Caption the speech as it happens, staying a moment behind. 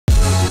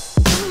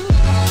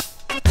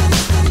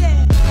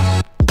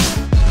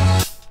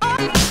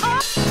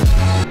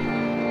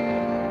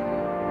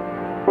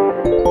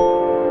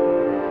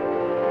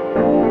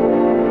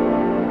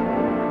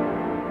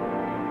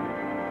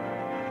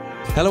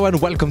Hello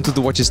and welcome to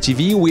the Watches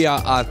TV. We are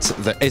at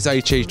the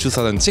SIHH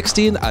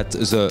 2016 at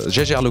the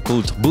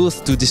Jaeger-LeCoultre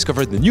booth to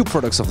discover the new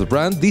products of the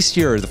brand. This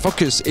year the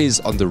focus is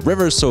on the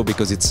Reverso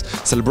because it's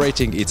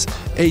celebrating its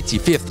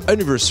 85th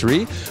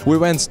anniversary. We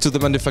went to the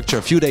manufacturer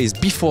a few days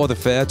before the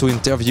fair to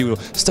interview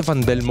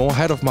Stéphane Belmont,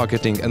 head of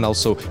marketing, and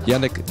also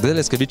Janek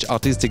Deleskevich,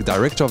 artistic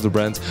director of the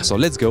brand. So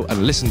let's go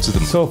and listen to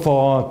them. So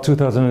for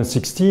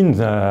 2016,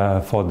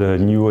 for the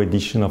new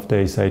edition of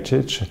the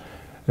SIHH,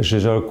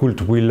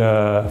 Jaeger-LeCoultre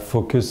will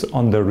focus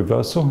on the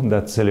Reverso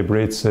that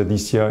celebrates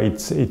this year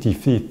its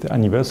 85th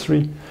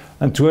anniversary.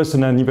 And to us,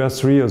 an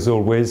anniversary is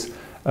always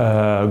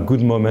a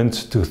good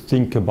moment to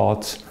think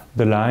about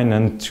the line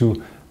and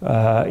to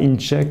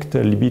inject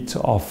a little bit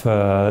of,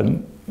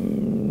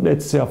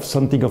 let's say, of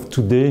something of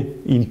today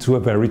into a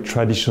very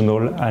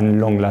traditional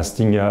and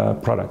long-lasting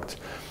product.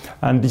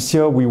 And this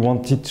year we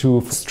wanted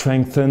to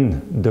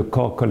strengthen the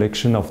core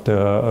collection of the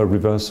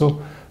Reverso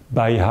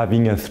by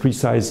having 3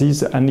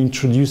 sizes and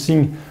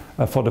introducing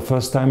for the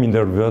first time in the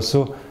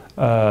Reverso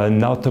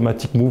an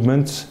automatic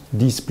movement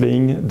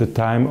displaying the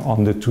time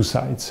on the 2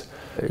 sides.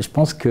 Je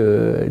pense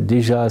que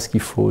déjà ce qu'il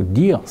faut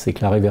dire, c'est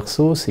que la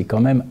Reverso, c'est quand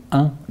même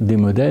un des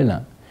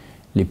modèles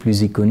les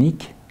plus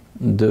iconiques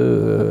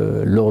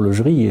de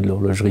l'horlogerie et de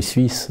l'horlogerie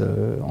suisse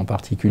en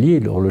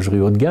particulier, de l'horlogerie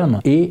haut de gamme.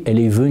 Et elle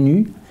est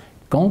venue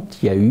quand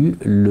il y a eu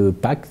le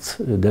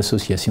pacte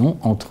d'association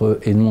entre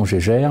Edmond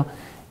Jaeger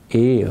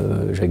et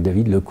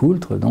Jacques-David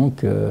Lecoultre,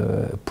 donc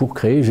pour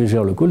créer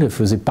Jaeger-LeCoultre. Elle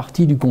faisait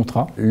partie du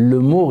contrat. Le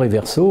mot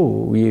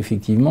Reverso, oui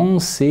effectivement,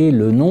 c'est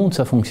le nom de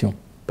sa fonction,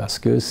 parce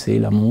que c'est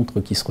la montre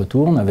qui se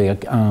retourne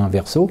avec un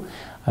verso,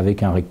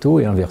 avec un recto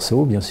et un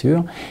verso bien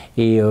sûr,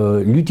 et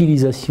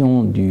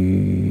l'utilisation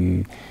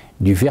du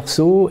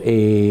verso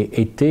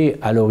était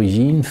à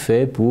l'origine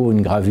fait pour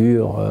une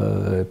gravure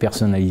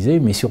personnalisée,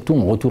 mais surtout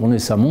on retournait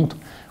sa montre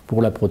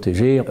pour la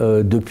protéger.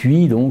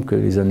 Depuis donc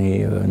les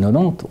années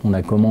 90, on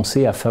a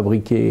commencé à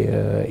fabriquer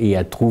et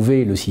à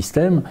trouver le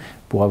système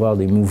pour avoir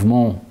des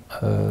mouvements,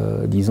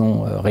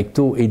 disons,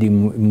 recto et des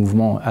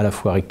mouvements à la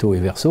fois recto et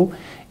verso,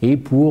 et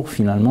pour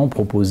finalement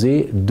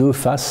proposer 2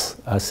 faces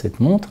à cette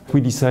montre.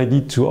 We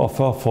decided to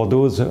offer for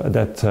those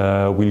that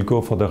will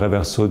go for the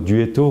Reverso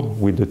Duetto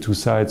with the 2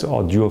 sides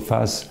or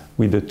Duoface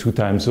with the 2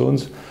 time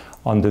zones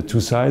on the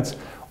 2 sides.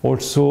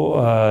 Also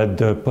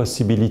the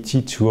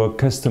possibility to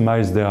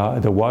customize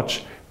the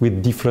watch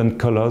with different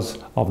colors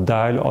of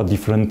dial or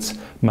different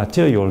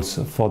materials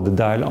for the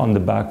dial on the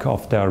back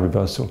of their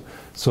Reverso.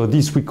 So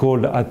this we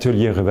call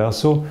Atelier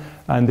Reverso,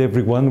 and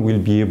everyone will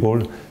be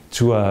able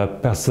to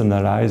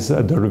personalize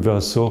the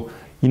Reverso.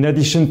 In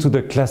addition to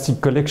the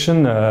classic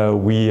collection,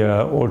 we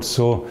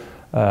also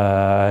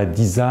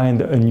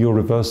designed a new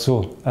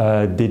Reverso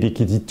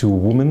dedicated to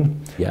women.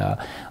 Il y a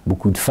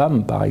beaucoup de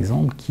femmes, par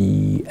exemple,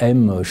 qui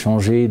aiment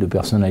changer de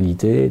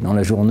personnalité. Dans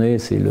la journée,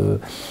 c'est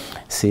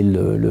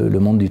le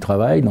monde du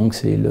travail, donc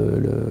c'est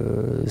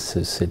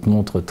cette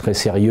montre très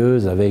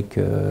sérieuse avec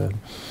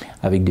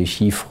des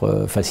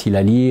chiffres faciles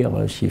à lire,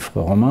 chiffres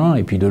romains,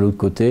 et puis de l'autre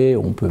côté,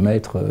 on peut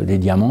mettre des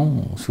diamants.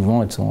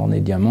 Souvent, elles sont ornées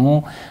de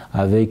diamants,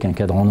 avec un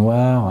cadran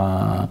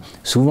noir,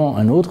 souvent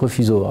un autre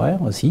fuseau horaire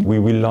aussi. We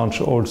will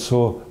launch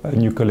also a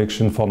new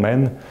collection for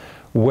men,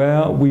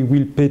 where we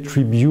will pay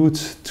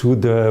tribute to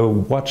the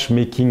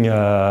watchmaking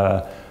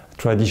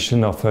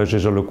tradition of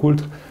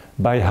Jaeger-LeCoultre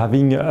by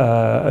having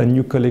a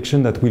new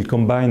collection that will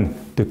combine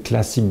the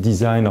classic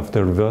design of the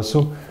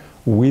Reverso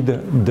with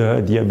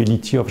the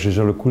ability of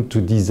Jaeger-LeCoultre to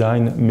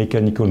design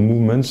mechanical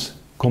movements,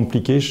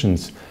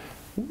 complications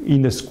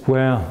in a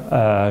square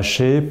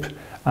shape,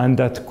 and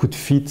that could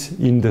fit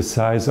in the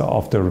size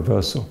of the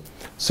Reverso.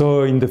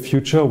 So in the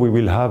future we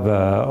will have,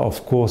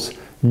 of course,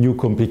 new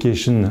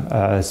complication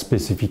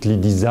specifically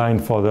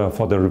designed for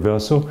the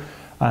Reverso.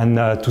 And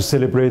to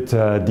celebrate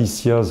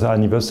this year's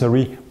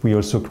anniversary, we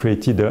also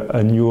created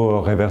a new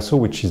Reverso,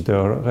 which is the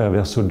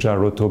Reverso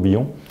Gyro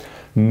Tourbillon,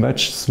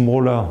 much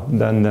smaller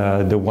than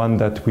the one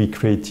that we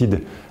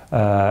created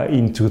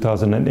in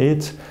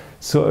 2008.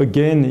 So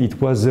again,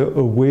 it was a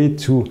way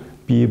to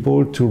be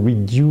able to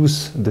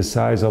reduce the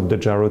size of the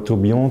Gyro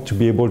Tourbillon, to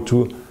be able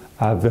to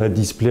have a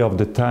display of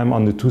the time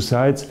on the 2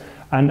 sides,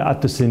 and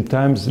at the same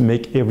time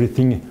make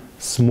everything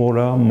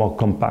smaller, more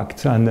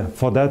compact. And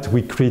for that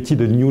we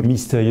created a new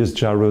mysterious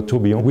Gyro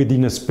Tourbillon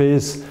within a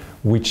space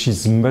which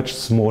is much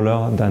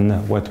smaller than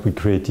what we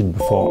created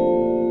before.